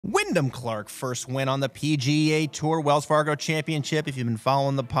Wyndham Clark first win on the PGA Tour Wells Fargo Championship. If you've been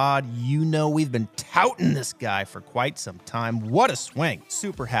following the pod, you know we've been touting this guy for quite some time. What a swing.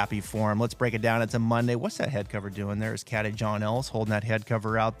 Super happy for him. Let's break it down. It's a Monday. What's that head cover doing there? Is caddy John Ellis holding that head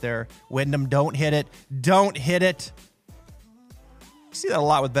cover out there? Wyndham, don't hit it. Don't hit it. You see that a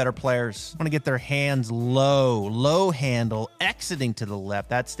lot with better players. Want to get their hands low handle, exiting to the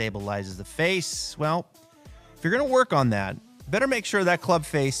left. That stabilizes the face. Well, if you're going to work on that, better make sure that club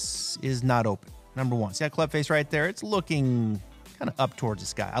face is not open. Number one. See that club face right there? It's looking kind of up towards the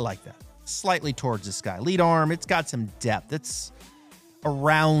sky. I like that. Slightly towards the sky. Lead arm, it's got some depth. It's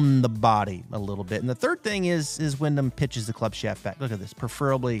around the body a little bit. And the third thing is Wyndham pitches the club shaft back. Look at this.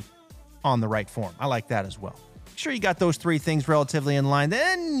 Preferably on the right form. I like that as well. Make sure you got those three things relatively in line.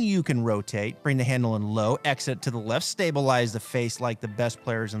 Then you can rotate, bring the handle in low, exit to the left, stabilize the face like the best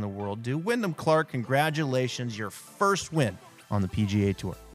players in the world do. Wyndham Clark, congratulations. Your first win on the PGA Tour.